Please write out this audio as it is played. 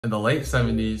In the late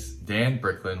 70s, Dan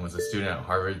Bricklin was a student at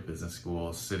Harvard Business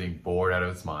School sitting bored out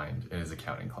of his mind in his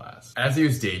accounting class. As he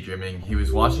was daydreaming, he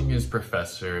was watching his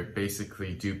professor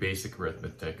basically do basic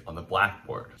arithmetic on the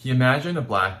blackboard. He imagined a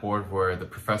blackboard where the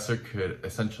professor could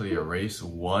essentially erase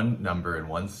one number in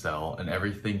one cell and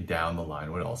everything down the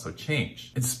line would also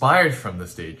change. Inspired from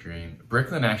this daydream,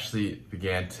 Bricklin actually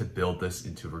began to build this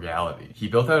into reality. He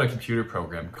built out a computer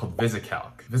program called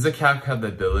VisiCalc. VisiCalc had the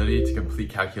ability to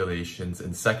complete calculations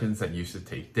in seconds that used to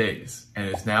take days, and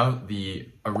is now the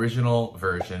original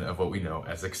version of what we know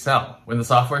as Excel. When the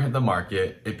software hit the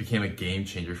market, it became a game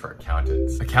changer for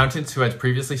accountants. Accountants who had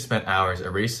previously spent hours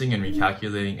erasing and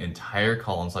recalculating entire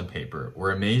columns on paper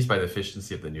were amazed by the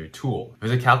efficiency of the new tool.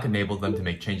 VisiCalc enabled them to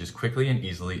make changes quickly and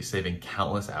easily, saving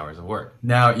countless hours of work.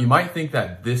 Now, you might think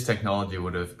that this technology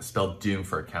would have spelled doom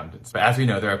for accountants, but as we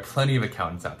know, there are plenty of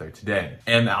accountants out there today.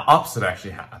 And the opposite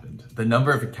actually happened. The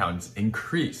number of accountants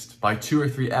increased by 2 or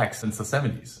 3x since the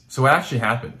 70s. So what actually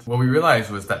happened? What we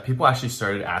realized was that people actually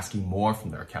started asking more from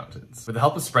their accountants. With the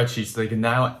help of spreadsheets, they can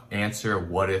now answer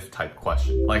what-if type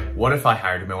questions. Like, what if I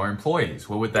hired more employees?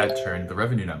 What would that turn the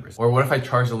revenue numbers? Or what if I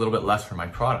charged a little bit less for my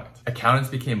product? Accountants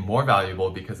became more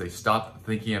valuable because they stopped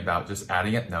thinking about just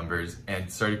adding up numbers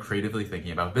and started creatively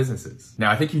thinking about businesses.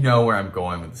 Now, I think you know where I'm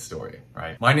going with the story,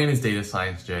 right? My name is Data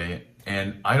Science Jay,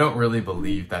 and I don't really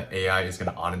believe that AI is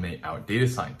going to automate out data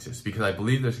scientists, because I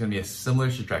believe there's going to be a similar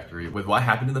trajectory with what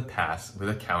happened in the past with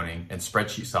accounting and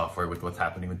spreadsheet software with what's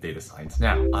happening with data science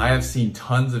now. I have seen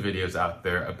tons of videos out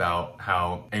there about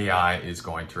how AI is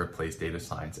going to replace data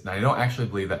science, and I don't actually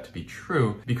believe that to be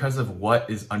true because of what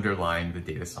is underlying the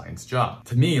data science job.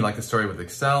 To me, like the story with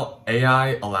Excel,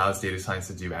 AI allows data science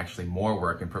to do actually more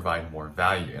work and provide more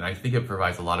value, and I think it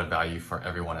provides a lot of value for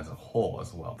everyone as a whole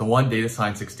as well. The one data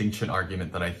science extinction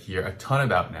argument that I hear a ton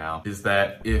about now is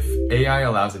that if AI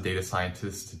allows a data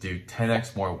scientist to do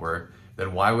 10x more work,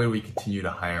 then why would we continue to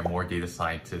hire more data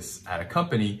scientists at a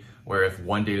company where if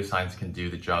one data scientist can do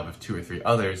the job of 2 or 3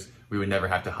 others, we would never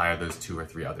have to hire those 2 or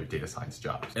 3 other data science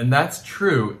jobs. And that's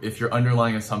true if your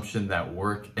underlying assumption that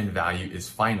work and value is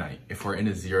finite, if we're in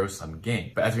a zero-sum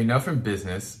game. But as we know from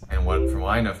business, and from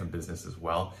what I know from business as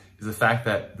well, is the fact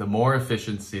that the more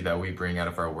efficiency that we bring out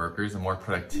of our workers, the more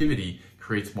productivity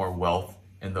creates more wealth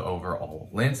in the overall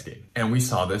landscape. And we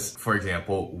saw this, for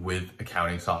example, with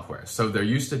accounting software. So there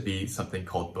used to be something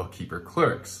called bookkeeper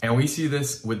clerks. And we see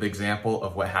this with the example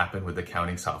of what happened with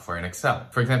accounting software in Excel.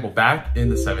 For example, back in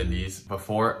the 70s,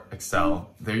 before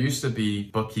Excel, there used to be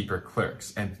bookkeeper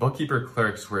clerks. And bookkeeper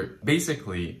clerks were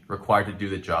basically required to do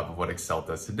the job of what Excel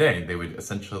does today. They would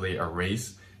essentially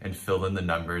erase and fill in the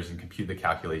numbers and compute the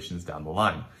calculations down the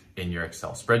line in your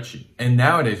Excel spreadsheet. And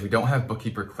nowadays, we don't have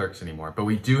bookkeeper clerks anymore, but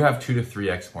we do have 2 to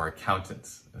 3x more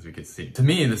accountants, as we can see. To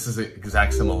me, this is an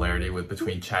exact similarity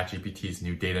between ChatGPT's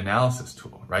new data analysis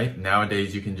tool, right?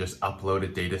 Nowadays, you can just upload a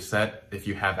data set if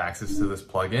you have access to this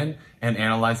plugin and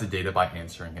analyze the data by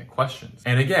answering it questions.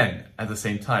 And again, at the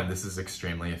same time, this is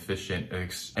extremely efficient,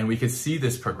 and we could see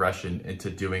this progression into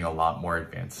doing a lot more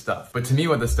advanced stuff. But to me,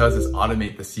 what this does is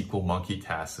automate the SQL monkey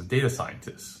tasks of data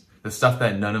scientists. The stuff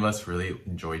that none of us really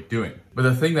enjoy doing. But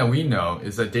the thing that we know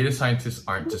is that data scientists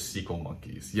aren't just SQL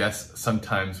monkeys. Yes,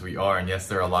 sometimes we are, and yes,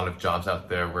 there are a lot of jobs out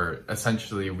there where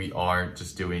essentially we are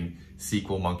just doing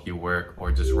SQL monkey work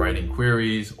or just writing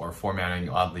queries or formatting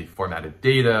oddly formatted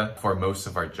data for most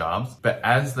of our jobs. But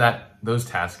as those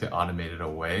tasks get automated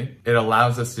away, it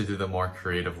allows us to do the more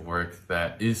creative work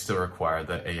that is still required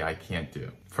that AI can't do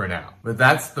for now. But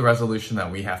that's the resolution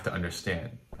that we have to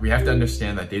understand. We have to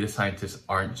understand that data scientists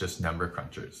aren't just number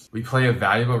crunchers. We play a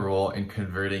valuable role in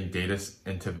converting data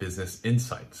into business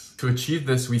insights. To achieve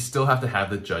this, we still have to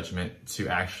have the judgment to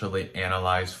actually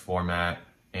analyze, format,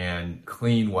 and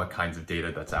clean what kinds of data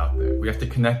that's out there. We have to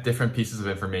connect different pieces of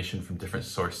information from different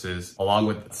sources, along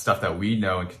with stuff that we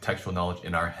know and contextual knowledge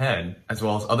in our head, as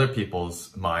well as other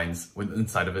people's minds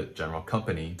inside of a general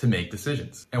company to make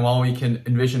decisions. And while we can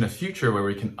envision a future where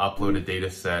we can upload a data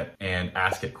set and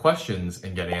ask it questions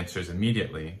and get answers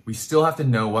immediately, we still have to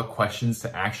know what questions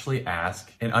to actually ask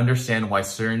and understand why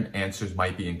certain answers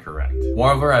might be incorrect.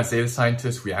 Moreover, as data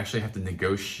scientists, we actually have to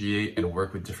negotiate and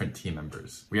work with different team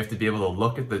members. We have to be able to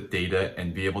look at the data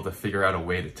and be able to figure out a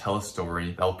way to tell a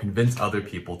story that will convince other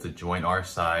people to join our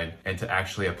side and to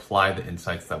actually apply the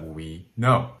insights that we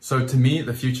know. So to me,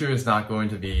 the future is not going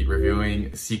to be reviewing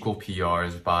SQL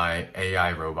PRs by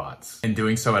AI robots and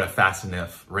doing so at a fast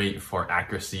enough rate for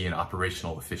accuracy and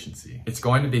operational efficiency. It's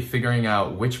going to be figuring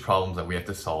out which problems that we have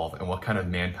to solve and what kind of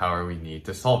manpower we need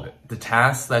to solve it. The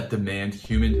tasks that demand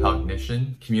human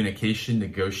cognition, communication,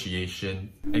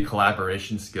 negotiation, and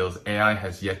collaboration skills AI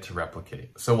has yet to replicate.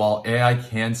 So while AI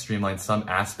can streamline some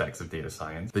aspects of data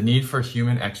science, the need for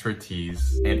human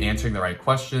expertise in answering the right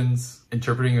questions,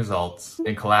 interpreting results,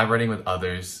 and collaborating with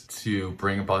others to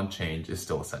bring about change is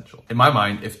still essential. In my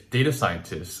mind, if data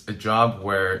scientists, a job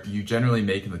where you generally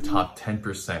make in the top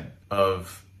 10%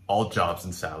 of all jobs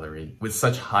and salary with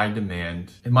such high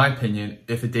demand, in my opinion,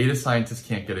 if a data scientist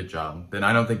can't get a job, then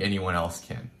I don't think anyone else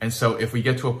can. And so if we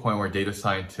get to a point where data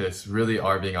scientists really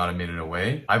are being automated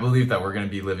away, I believe that we're going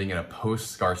to be living in a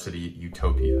post-scarcity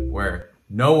utopia where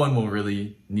no one will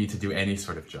really need to do any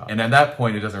sort of job. And at that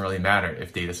point, it doesn't really matter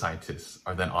if data scientists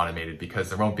are then automated because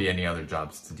there won't be any other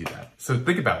jobs to do that. So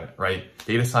think about it, right?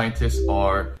 Data scientists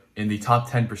are in the top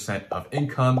 10% of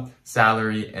income,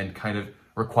 salary, and kind of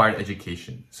required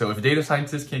education. So if a data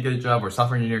scientist can't get a job or a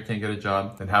software engineer can't get a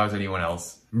job, then how is anyone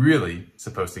else really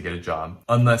supposed to get a job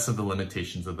unless of the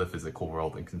limitations of the physical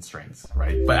world and constraints,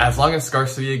 right? But as long as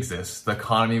scarcity exists, the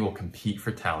economy will compete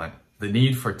for talent. The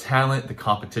need for talent, the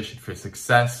competition for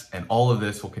success, and all of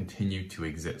this will continue to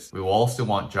exist. We will also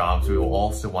want jobs. We will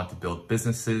also want to build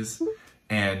businesses.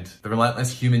 And the relentless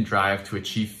human drive to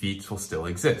achieve feats will still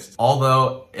exist.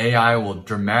 Although AI will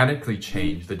dramatically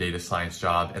change the data science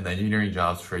job and the engineering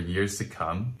jobs for years to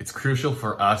come, it's crucial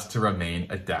for us to remain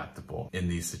adaptable in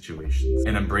these situations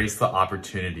and embrace the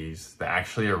opportunities that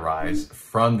actually arise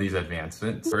from these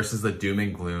advancements versus the doom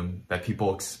and gloom that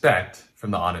people expect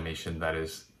from the automation that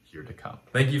is here to come.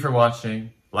 Thank you for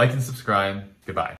watching. Like and subscribe. Goodbye.